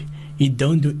pig? He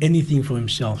don't do anything for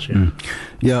himself, Sheikh.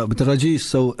 Yeah, but Raji,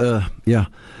 so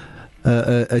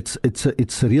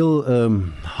it's a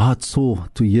real hard sore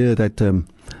to hear that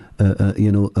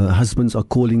husbands are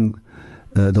calling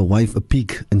the wife a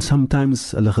pig, and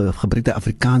sometimes hulle gebruik die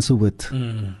Afrikaanse woord,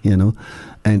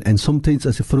 and sometimes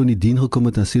as 'n vrou nie dien gekom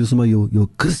het, dan sê hulle maar jou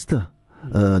Christa.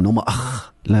 Nommer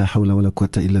 8, la hawla wa la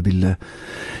quwwata illa billah.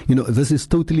 This is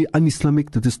totally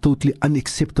un-Islamic, that is totally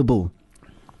unacceptable.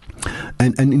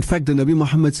 And in fact, the Nabi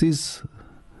Muhammad says,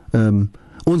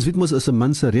 ons weet mos is 'n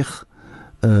man se reg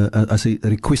as hy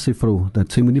request sy vrou,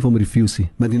 dat sy moet nie vir hom refuse nie.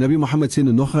 Maar die Nabi Muhammad sê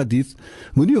in nog hadith,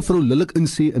 moenie jou vrou lillik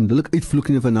insê en lillik uitvloek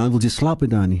nie, vanaand wil jy slaap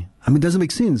met haar nie. I mean, it doesn't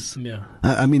make sense. Yeah.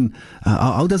 I mean,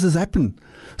 how does this happen?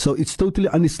 So it's totally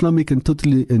un-Islamic and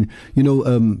totally,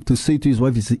 to say to his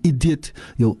wife, he's an idiot,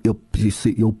 jou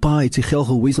pa het sy geld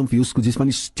gewees om vir jou skool, dis van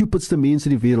die stupidste mense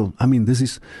in die wêreld. I mean, this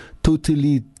is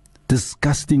totally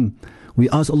disgusting. We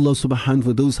ask Allah subhanahu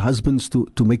for those husbands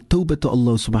to make tawbah to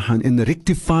Allah subhanahu and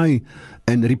rectify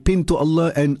and repent to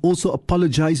Allah and also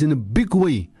apologize in a big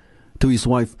way to his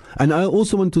wife. And I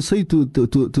also want to say to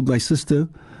my sister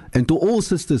and to all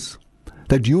sisters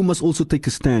that you must also take a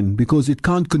stand, because it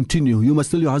can't continue. You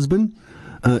must tell your husband,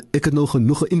 ek het nou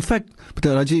genoeg. In fact,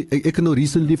 Raji, ek het nou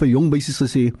recently vir jong meisies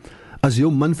gesê, as jou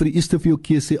man vir die eerste vir jou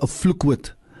keer sê 'n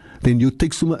vloekwoord, then you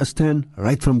take sommer a stand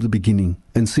right from the beginning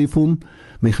and sê vir hom,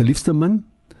 my geliefde man,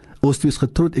 ons twee is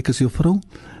getroud, ek is jou vrou,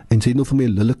 en sy het nou vir my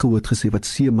 'n lillike woord gesê wat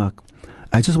seer maak.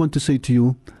 I just want to say to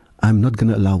you, I'm not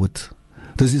going to allow it.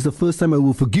 This is the first time I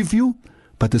will forgive you,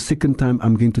 but the second time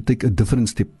I'm going to take a different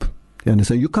step. You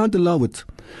understand? You can't allow it.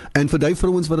 En vir die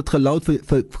vrouens wat het geloud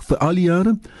vir al die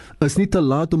jare, is nie te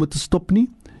laat om dit te stop nie.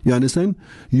 You understand?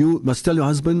 You must tell your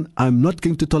husband, I'm not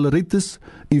going to tolerate this.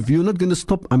 If you're not going to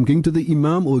stop, I'm going to the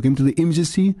imam or going to the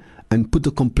MJC and put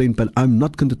a complaint, but I'm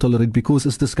not going to tolerate, because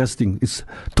it's disgusting. It's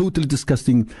totally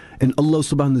disgusting. And Allah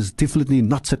subhanahu is definitely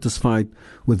not satisfied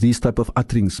with these type of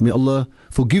utterings. May Allah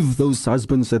forgive those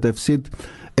husbands that have said.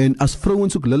 En as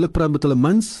vrouens ook lillik praat met hulle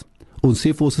mans, ons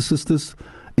sê vir ons sisters,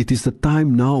 it is the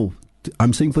time now.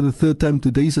 I'm saying for the third time,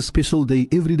 today is a special day.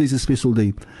 Every day is a special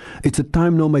day. It's a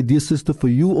time now, my dear sister, for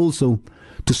you also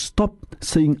to stop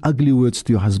saying ugly words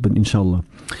to your husband, inshallah.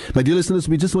 My dear listeners,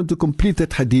 we just want to complete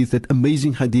that hadith, that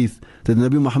amazing hadith that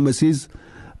Nabi Muhammad says,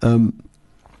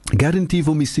 guarantee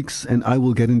for me 6 and I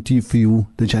will guarantee for you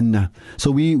the Jannah.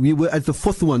 So we were at the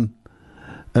fourth one.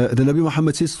 The Nabi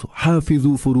Muhammad says,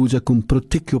 Hafidhu furujakum,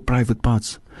 protect your private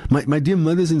parts. My dear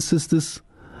mothers and sisters,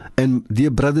 and dear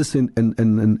brothers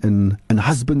and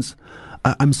husbands,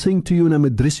 I'm saying to you and I'm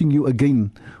addressing you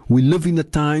again, we live in a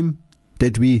time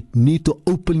that we need to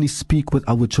openly speak with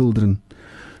our children.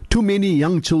 Too many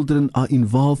young children are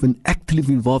involved and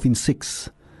actively involved in sex,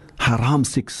 haram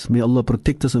sex. May Allah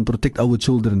protect us and protect our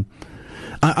children.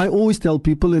 I always tell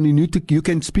people, and you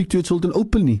can speak to your children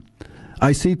openly.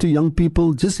 I say to young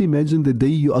people, just imagine the day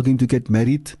you are going to get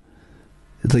married,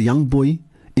 the young boy,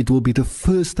 it will be the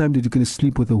first time that you're going to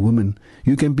sleep with a woman.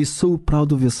 You can be so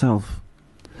proud of yourself.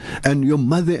 And your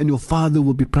mother and your father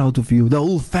will be proud of you. The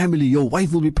whole family, your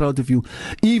wife will be proud of you.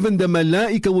 Even the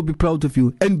malaika will be proud of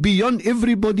you. And beyond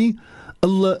everybody,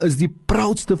 Allah is the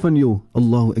proudest van you.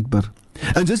 Allahu Akbar.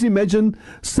 And just imagine,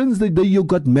 since the day you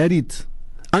got married,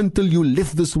 until you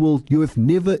left this world, you have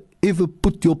never ever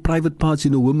put your private parts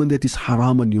in a woman that is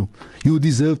haram on you. You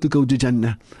deserve to go to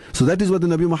Jannah. So that is what the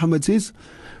Nabi Muhammad says.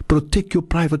 Protect your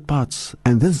private parts.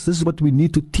 And this is what we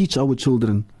need to teach our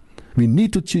children. We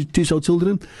need to teach our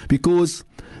children, because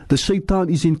the shaitan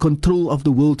is in control of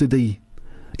the world today.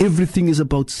 Everything is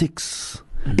about sex.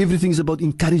 Everything is about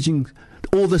encouraging.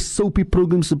 All the soapy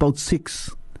programs about sex.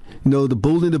 The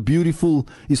bold and the beautiful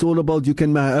is all about you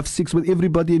can have sex with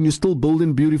everybody and you're still bold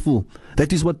and beautiful.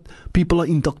 That is what people are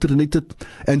indoctrinated.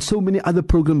 And so many other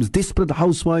programs, Desperate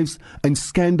Housewives and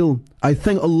Scandal. I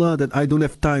thank Allah that I don't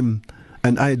have time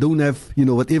and I don't have,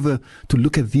 whatever to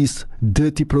look at these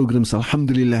dirty programs.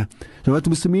 Alhamdulillah. So what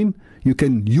Muslimin, you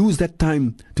can use that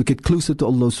time to get closer to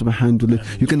Allah subhanahu wa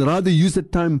ta'ala. You can rather use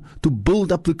that time to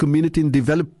build up the community and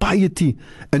develop piety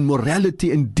and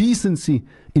morality and decency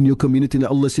in your community. And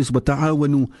Allah says,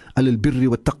 وَتَعَاوَنُوا عَلَى الْبِرِّ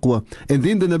وَالتَّقْوَى. And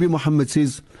then the Nabi Muhammad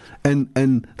says, and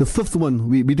the fifth one,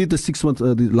 we did the sixth one,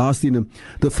 the last dinner.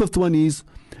 The fifth one is,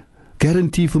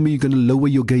 guarantee for me you're going to lower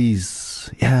your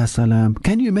gaze. Ya salam.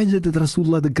 Can you imagine that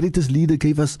Rasulullah, the greatest leader,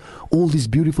 gave us all these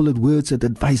beautiful words and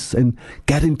advice and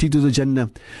guarantee to the Jannah?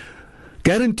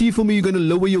 Guarantee for me you're going to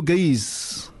lower your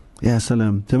gaze. Ya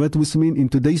salam. Jamaat Muslimin, in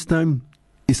today's time,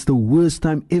 it's the worst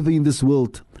time ever in this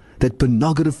world that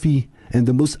pornography and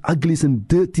the most ugliest and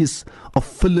dirtiest of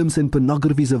films and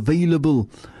pornography is available.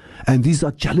 And these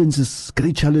are challenges,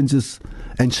 great challenges.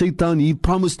 And Shaitan, he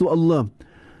promised to Allah,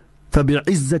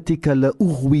 فَبِعِزَّتِكَ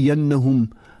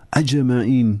لَأُغْوِيَنَّهُمْ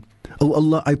أَجْمَعِينَ. Oh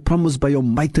Allah, I promise by your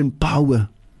might and power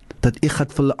that ek gaan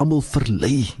vir hulle almal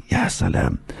verlei. Ya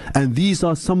salam. And these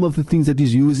are some of the things that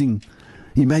he's using.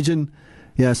 Imagine,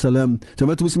 ya salam.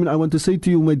 Jamaat Muslimin, I want to say to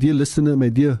you, my dear listener, my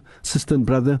dear sister and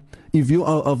brother, if you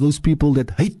are of those people that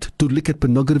hate to look at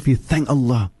pornography, thank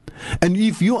Allah. And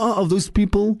if you are of those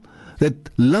people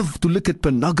that love to look at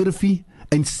pornography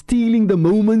and stealing the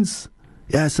moments,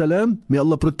 ya salam, may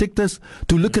Allah protect us,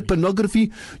 to look at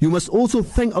pornography, you must also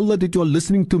thank Allah that you are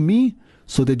listening to me,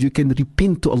 so that you can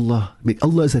repent to Allah.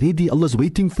 Allah is ready, Allah is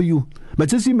waiting for you. But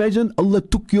just imagine Allah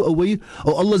took you away,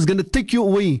 or Allah is going to take you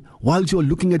away while you are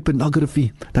looking at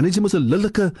pornography. Dan is jy mos 'n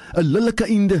lillike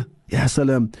einde. Ya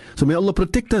salam. So may Allah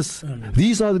protect us. Amen.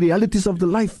 These are the realities of the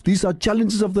life. These are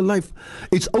challenges of the life.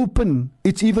 It's open.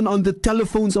 It's even on the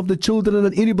telephones of the children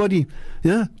and anybody.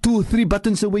 Yeah, 2 or 3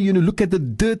 buttons away. You know, look at the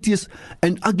dirtiest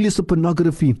and ugliest of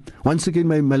pornography. Once again,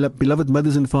 my beloved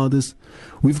mothers and fathers,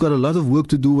 we've got a lot of work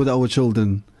to do with our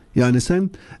children. You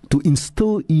understand? To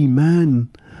instill Iman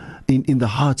in the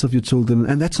hearts of your children.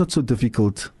 And that's not so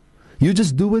difficult. You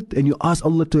just do it and you ask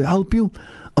Allah to help you.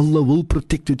 Allah will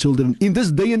protect your children. In this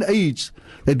day and age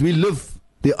that we live,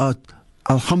 there are,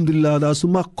 alhamdulillah, daar is so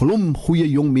maar klomp goeie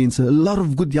jong mense, a lot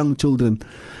of good young children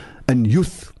and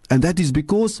youth. And that is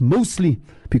mostly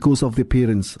because of their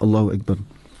parents. Allahu Akbar.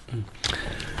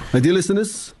 My dear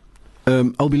listeners,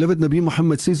 our beloved Nabi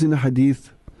Muhammad says in a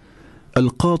hadith,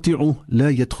 Al-qati'u la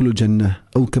yadkhulu jannah,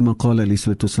 or kama qala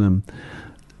alayhi salatu wasalam.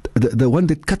 The one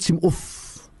that cuts him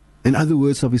off, in other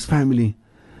words, of his family,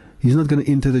 he's not going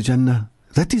to enter the Jannah.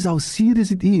 That is how serious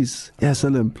it is. Ya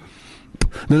salam.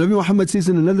 Now Nabi Muhammad says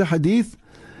in another hadith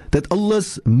that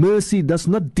Allah's mercy does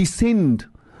not descend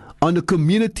on a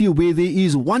community where there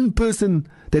is one person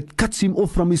that cuts him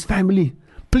off from his family.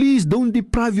 Please don't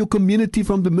deprive your community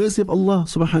from the mercy of Allah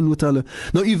subhanahu wa ta'ala.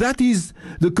 Now if that is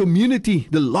the community,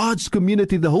 the large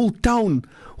community, the whole town,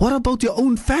 what about your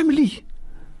own family?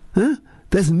 Huh?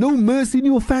 There's no mercy in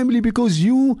your family because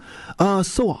you are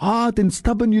so hard and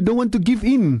stubborn, you don't want to give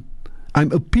in.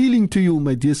 I'm appealing to you,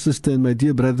 my dear sister and my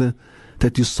dear brother,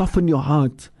 that you soften your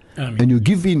heart. Amen. And you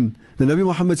give in. The Nabi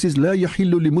Muhammad says, لا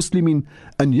يحل لمسلم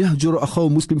أن يهجر أخاه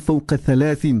مسلم فوق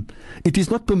ثلاث. It is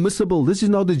not permissible. This is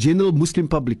now the general Muslim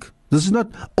public. This is not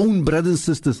own brothers and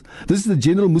sisters. This is the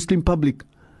general Muslim public.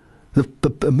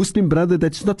 The Muslim brother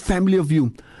that's not family of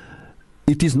you.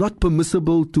 It is not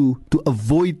permissible to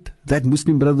avoid that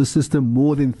Muslim brother sister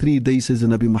more than 3 days, says the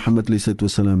Nabi Muhammad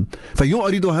ﷺ.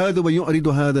 فَيُعْرِضُ هَذَا وَيُعْرِضُ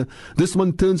هَذَا. This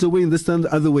one turns away and this turns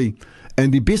the other way.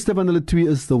 And the best of another two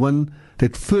is the one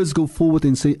that first go forward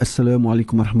and say, Assalamu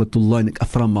alaikum wa rahmatullah, and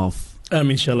afram mouth.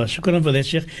 Inshallah. Shukran for that,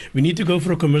 Sheikh. We need to go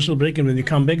for a commercial break, and when we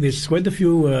come back, there's quite a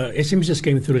few SMS's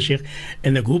came through, Sheikh,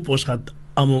 and the group ons gaat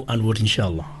allemaal antwoord,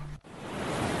 inshallah.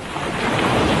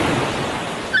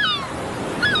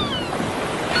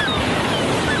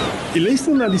 Jy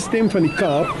luister na die Stem van die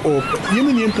Kaap op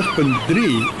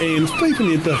 91.3 en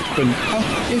 95.8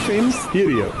 FM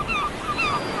stereo.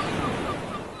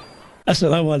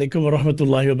 Assalamu alaikum wa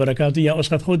rahmatullahi wa barakatuh. Ja, ons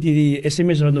gaat goed die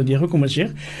SMS wat nou deurgekom het,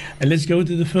 Sheikh. And let's go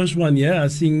to the first one, yeah, I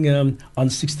think on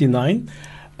 69.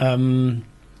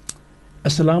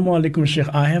 Assalamu alaikum, Sheikh.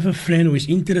 I have a friend who is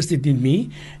interested in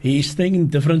me. He is staying in a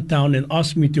different town and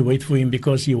asked me to wait for him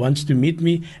because he wants to meet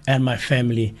me and my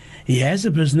family. He has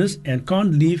a business and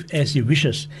can't leave as he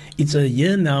wishes. It's a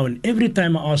year now, and every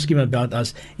time I ask him about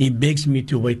us, he begs me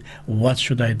to wait. What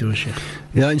should I do, Sheikh?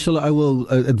 Yeah, inshallah, I will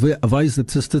advise the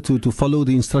sister to follow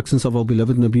the instructions of our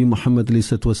beloved Nabi Muhammad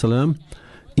ﷺ.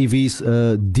 If his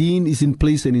deen is in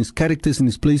place and his character is in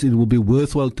his place, it will be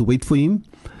worthwhile to wait for him.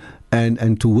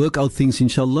 And to work out things,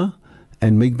 inshallah,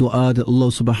 and make dua that Allah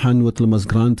subhanahu wa ta'ala must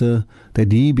grant her,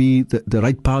 that he be the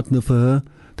right partner for her,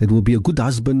 that will be a good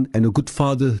husband and a good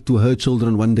father to her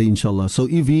children one day, inshallah. So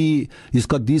if he's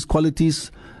got these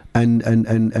qualities, and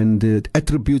the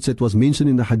attributes that was mentioned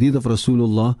in the hadith of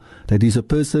Rasulullah, that he's a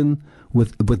person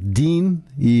with deen,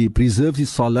 he preserves his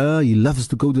salah, he loves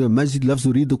to go to the masjid, loves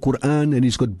to read the Quran, and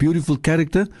he's got beautiful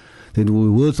character, then it will be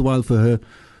worthwhile for her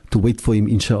to wait for him,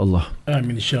 inshallah.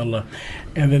 Ameen, inshallah.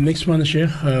 And the next one, Sheikh,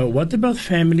 what about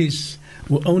families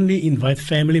who only invite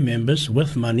family members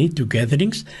with money to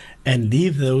gatherings and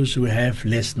leave those who have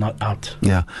less not out?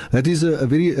 Yeah, that is a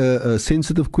very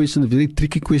sensitive question, a very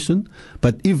tricky question.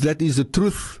 But if that is the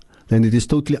truth, then it is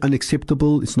totally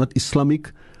unacceptable. It's not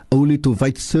Islamic only to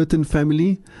invite certain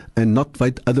family and not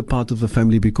invite other part of the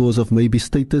family because of maybe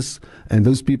status, and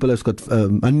those people have got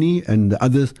money and the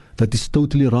others. That is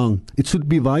totally wrong. It should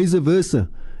be vice versa.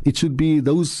 It should be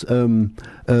those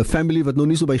family wat nou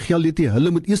nie so by geld het nie, hulle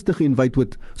moet eers ge-invite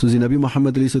word. Soos die Nabi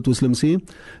Muhammad sê,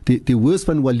 die worst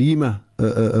van walima,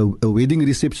 a wedding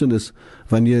reception is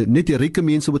wanneer net die ryke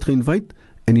mense word ge-invite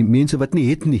en die mense wat nie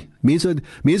het nie. Mense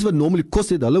wat normally kos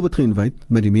het, hulle word ge-invite,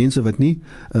 maar die mense wat nie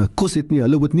kos het nie,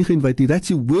 hulle word nie ge-invite nie. That's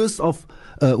the worst of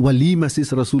walima, says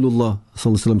Rasulullah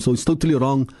sallallahu alaihi wasallam. So it's totally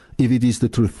wrong if it is the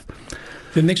truth.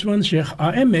 The next one, Sheikh,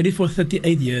 I am married for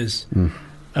 38 years.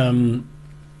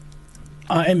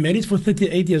 I am married for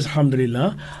 38 years,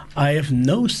 alhamdulillah. I have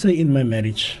no say in my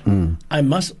marriage. I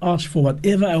must ask for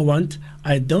whatever I want.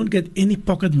 I don't get any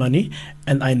pocket money,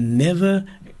 and I never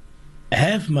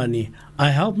have money.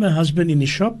 I help my husband in his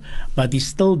shop, but he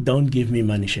still don't give me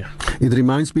money, Sheikh. It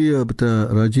reminds me,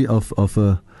 Raji, of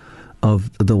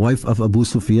the wife of Abu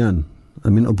Sufyan. I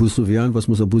mean, Abu Sufyan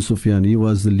was Abu Sufyan. He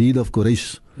was the leader of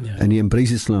Quraysh, and he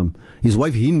embraced Islam. His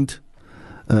wife Hind,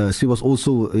 she was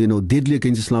also, deadly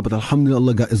against Islam, but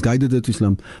alhamdulillah, Allah has guided her to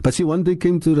Islam. But she one day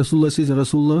came to Rasulullah, says,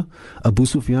 Rasulullah, Abu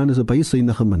Sufyan is a baie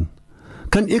synige man.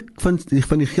 Kan ek van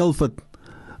die geld vat?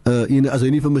 As hy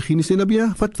nie van my gee nie, sê Nabi,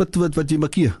 wat jy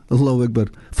maak hier? Allahu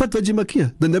Akbar. Vat wat jy maak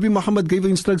hier. The Nabi Muhammad gave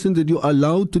instruction that you are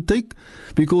allowed to take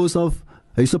because of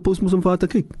hy supposed Muslim vader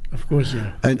kyk. Of course,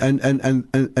 yeah.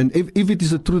 And if it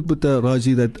is the truth, but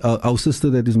Raji, that our sister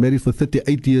that is married for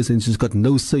 38 years and she's got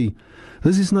no say,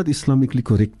 this is not Islamically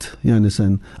correct. You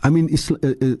understand? I mean,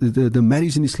 the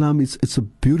marriage in Islam, it's a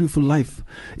beautiful life.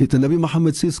 The Nabi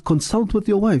Muhammad says, consult with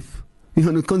your wife.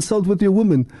 Consult with your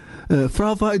woman. For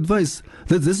advice.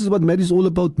 This is what marriage is all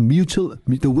about.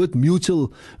 The word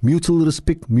mutual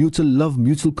respect, mutual love,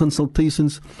 mutual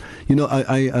consultations.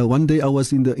 I one day I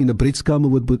was in the breedskamer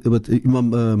with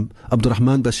Imam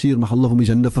Abdurrahman Bashir, Mahallahu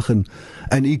Jannah Fakhan,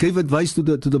 and he gave advice to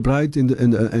the bride and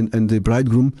the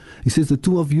bridegroom. He says the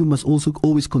two of you must also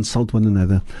always consult one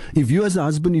another. If you as a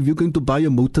husband, if you're going to buy a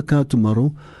motor car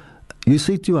tomorrow, you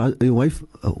say to your wife,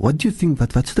 what do you think?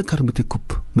 Wat's the car moet ek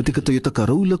koop? Moet ek 'n Toyota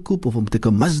Corolla koop of moet ek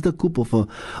 'n Mazda koop of 'n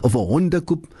Honda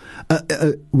koop?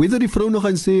 Whether die vrou nog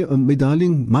gaan sê, my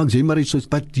darling, maak jy maar iets,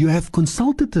 but you have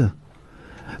consulted her.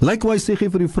 Likewise sê jy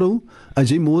vir die vrou, as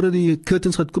jy môre die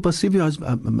curtains gaan koop, as sê jy,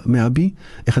 my hubby,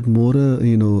 ek gaan môre,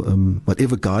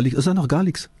 whatever garlic, is daar nog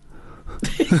garlics?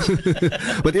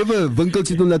 Whatever winkels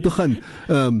jy dan laat toe gaan,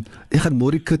 ek gaan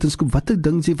môre curtains koop, wat ek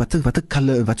dink jy, wat ek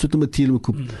color, wat soort materiaal moet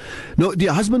koop. Nou, die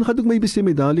husband gaan ook my sê,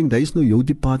 my darling, daar is nou jou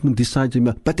department, decide jy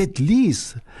maar, but at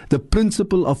least the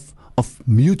principle of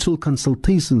mutual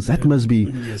consultations, that must be.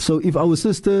 Yes. So if our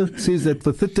sister says that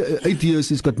for 38 years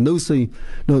she's got no say,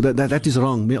 no, that is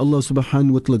wrong. May Allah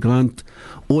subhanahu wa ta'ala grant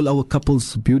all our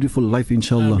couples beautiful life,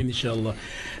 inshallah. Ameen, inshallah.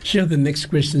 Sheikh, the next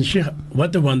question. Sheikh,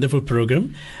 what a wonderful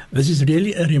program. This is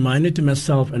really a reminder to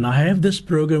myself, and I have this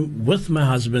program with my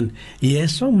husband. He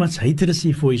has so much hatred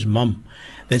for his mom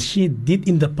that she did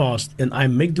in the past, and I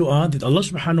make dua that Allah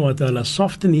subhanahu wa ta'ala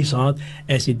soften his heart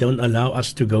as he don't allow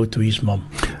us to go to his mom.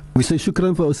 We say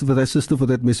shukran for that sister for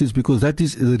that message, because that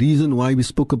is the reason why we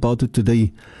spoke about it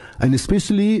today. And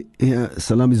especially,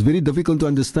 salam is very difficult to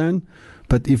understand,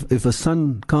 but if a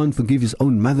son can't forgive his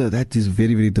own mother, that is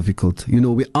very, very difficult.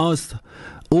 We asked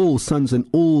all sons and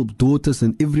all daughters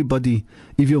and everybody,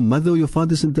 if your mother or your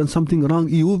father has done something wrong,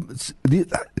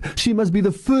 she must be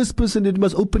the first person that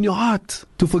must open your heart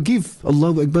to forgive.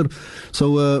 Allahu Akbar.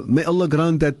 So may Allah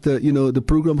grant that the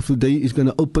program of today is going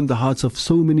to open the hearts of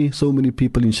so many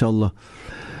people, inshallah.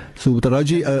 So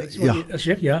Taraji,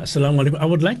 Sheikh, assalamu alaikum. I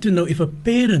would like to know if a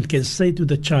parent can say to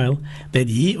the child that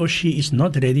he or she is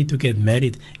not ready to get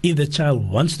married if the child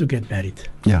wants to get married.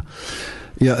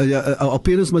 Our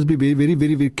parents must be very, very,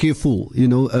 very, very careful.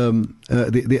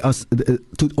 They ask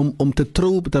te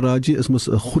trou Taraji is mos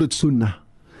 'n groot sunnah.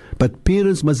 But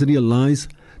parents must realize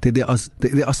that there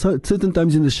are certain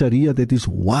times in the Sharia that is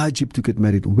wajib to get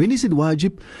married. When is it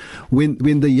wajib? When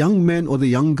the young man or the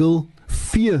young girl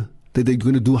fear that they're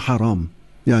going to do haram.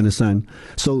 You understand?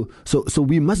 So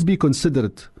we must be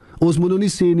considerate Ons moet nou nie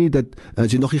sê nie dat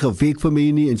jy nog nie gewerk vir my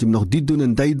nie en jy moet nog dit doen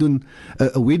en dat doen.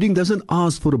 A wedding doesn't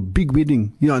ask for a big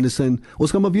wedding. You understand?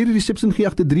 Ons kan maar weer die reception gee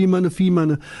agter 3 maande, 4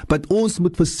 maande, but ons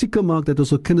moet verseker maak dat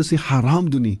ons kinders nie haram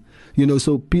doen nie. You know,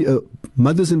 so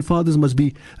mothers and fathers must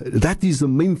be, that is the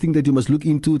main thing that you must look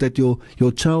into, that your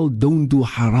child don't do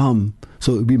haram.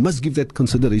 So we must give that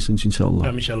consideration, inshallah.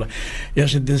 Inshallah.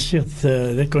 Yes,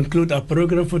 that conclude our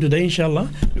program for today, inshallah.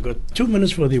 We've got 2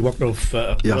 minutes for the waqt of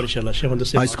inshallah.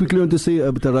 I quickly want to say,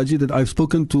 Raji, that I've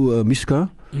spoken to Mishka,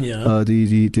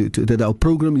 that our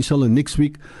program, inshallah, next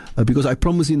week, because I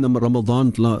promised in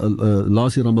Ramadan,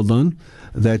 last year Ramadan,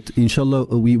 that inshallah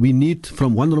we need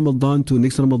from one Ramadan to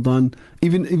next Ramadan,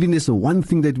 even there's one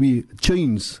thing that we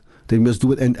change, they must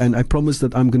do it, and I promise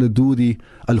that I'm going to do the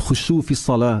al-khushu fi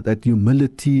salah, that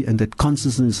humility and that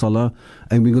consistency in salah,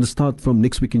 and we're going to start from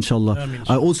next week, inshallah.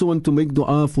 I also want to make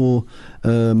dua for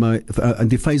my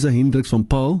Auntie Faiza Hendricks from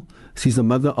Paul. She's the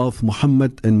mother of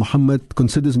Muhammad, and Muhammad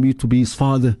considers me to be his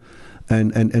father.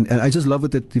 And I just love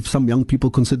it that if some young people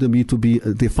consider me to be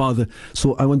their father.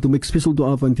 So I want to make special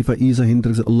dua for Auntie Faiza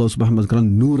Hendricks, that Allah subhanahu wa ta'ala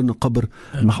grant noor in die qabr,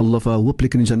 mag Allah vir haar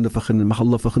hooplik in die Jannah vergun, en mag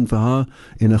Allah vergun vir haar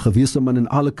en 'n gewese man en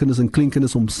alle kinders en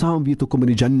kleinkinders om saam weer te kom in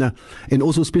die Jannah. En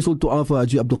also special dua vir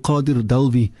Haji Abdul Qadir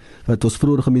Dalvi, wat ons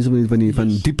vroeger mense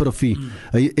van diep rafie.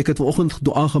 Ek het vanoggend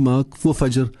dua gemaak voor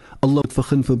Fajr, Allah het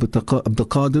vergun vir Abdul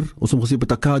Qadir, ons hom gesê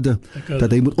betakade,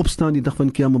 dat hy moet opstaan die dag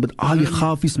van Qiyamah met al die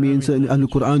gafies mense in die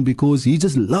Quran, because he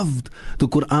just loved the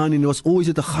Quran, and he was always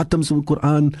at the khatams of the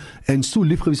Quran, and so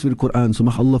lief gewees vir die Quran. So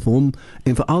mag Allah vir hom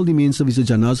en vir al die mense wie se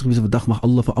janazah gewees vandag, mag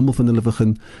Allah vir almal van hulle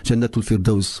vergun Jannatul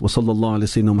Firdaus. Wa sallallahu ala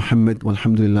sayyidina Muhammad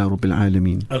walhamdulillahi rabbil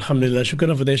alamin. Alhamdulillah,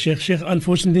 shukran for the Sheikh.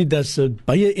 Unfortunately, that's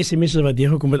baie SMS wat hier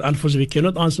gekom het. Unfortunately, we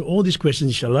cannot answer all these questions,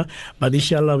 inshallah, but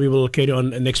inshallah we will carry on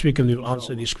next week and we will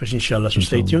answer these questions, inshallah. So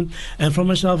stay tuned. And from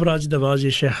myself, Raji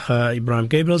Davazi, Sheikh Ebrahim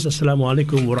Gabriels, assalamu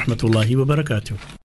alaikum wa rahmatullahi wa barakatuh.